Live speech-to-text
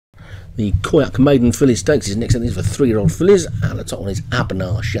The Coigach Maiden Fillies Stakes is next up. This is for 3-year-old fillies, and the top one is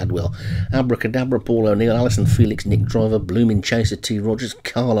Abner, Shadwell, Abracadabra, Paul O'Neill, Alison Felix, Nick Driver, Blooming Chaser, T. Rogers,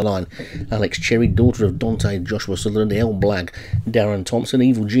 Carla Line, Alex Cherry, Daughter of Dante, Joshua Sutherland, L. Blag, Darren Thompson,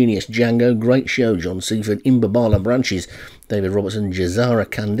 Evil Genius, Django, Great Show, John Seaford, Imbabala Branches, David Robertson, Jazara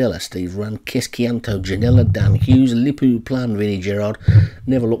Candela, Steve Rand, Kiskianto, Janella, Dan Hughes, Lipu Plan, Vinnie Gerard,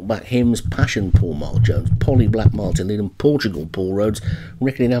 Never Look Back Hymns, Passion, Paul Mark Jones, Polly Black, Martin Leedham, Portugal, Paul Rhodes,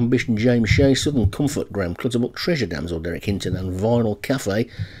 Reckoning Ambition, James Shea, Southern Comfort, Graham Clutterbuck, Treasure Damsel, Derek Hinton, and Vinyl Cafe,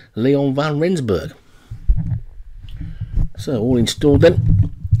 Leon van Rensburg. So all installed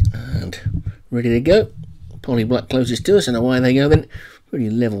then, and ready to go. Polly Black closest to us, and away they go then. Pretty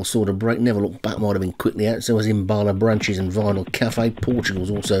level sort of break. Never Look Back might have been quickly out, so was Imbala Branches and Vinyl Cafe.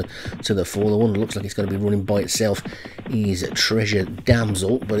 Portugal's also to the fore. The one that looks like it's going to be running by itself is Treasure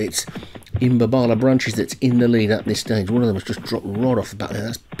Damsel, but it's Imbala Branches that's in the lead at this stage. One of them has just dropped right off the back there.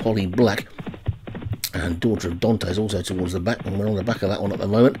 That's Polly Black. And Daughter of Dante is also towards the back, and we're on the back of that one at the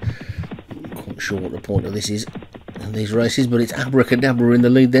moment. Quite sure what the point of this is in these races, but it's Abracadabra in the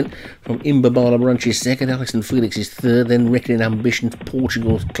lead then, from Imbabala Branches second, Alison Felix is third, then Reckoning Ambition,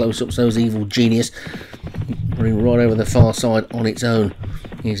 Portugal's close up, so's Evil Genius. Running right over the far side on its own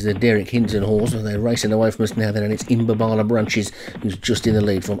is the Derek Hinton horse, and they're racing away from us now then, and it's Imbabala Branches who's just in the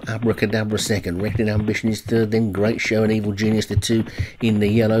lead from Abracadabra second, Reckoning Ambition is third, then Great Show and Evil Genius the two in the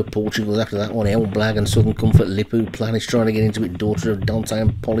yellow. Portugal's after that one, El Blag and Southern Comfort, Lipu Plan is trying to get into it, Daughter of Dante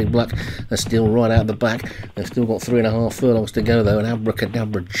and Polly Black are still right out the back. They've still got 3.5 furlongs to go though, and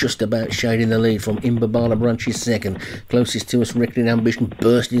Abracadabra just about shading the lead from Imbabala Branches second. Closest to us, Reckoning Ambition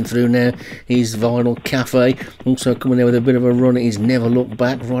bursting through now is Vinyl Cafe. Also coming there with a bit of a run is Never Look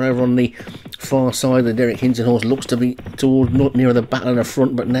Back. Right over on the far side, the Derek Hinton horse looks to be towards not nearer the back than the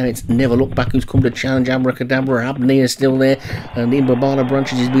front, but now it's Never Look Back who's come to challenge Abracadabra. Abner is still there, and Imbabala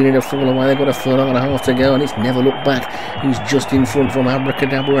Branches is beginning to fall away. They've got a furlong and a half to go, and it's Never Look Back who's just in front from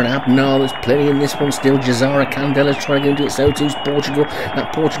Abracadabra and Abner. There's plenty in this one still. Jazara Candela's trying to get into it, so too's Portugal.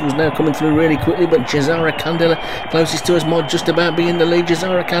 That Portugal's now coming through really quickly, but Jazara Candela closest to us might just about be in the lead.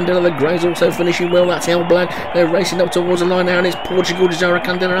 Jazara Candela, the Greys also finishing well. That's El Blag. They're racing up towards the line now, and it's Portugal, Jazara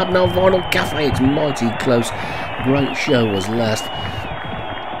Candela, Abner, Vinyl Cafe. It's mighty close. Great Show was last.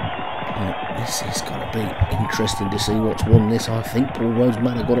 This is going to be interesting to see what's won this. I think Paul Rhodes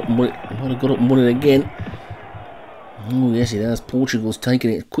might have got up and won it again. Oh yes, it has. Portugal's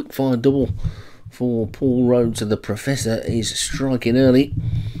taken it. Quick fire double for Paul Rhodes, and the Professor is striking early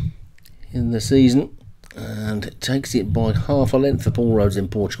in the season and takes it by half a length for Paul Rhodes in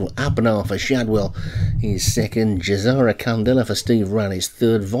Portugal. Abner for Shadwell is second, Jazara Candela for Steve Rand is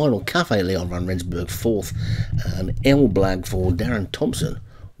third, Vinyl Cafe Leon van Rensburg fourth, and El Blag for Darren Thompson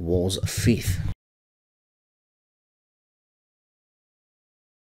was fifth.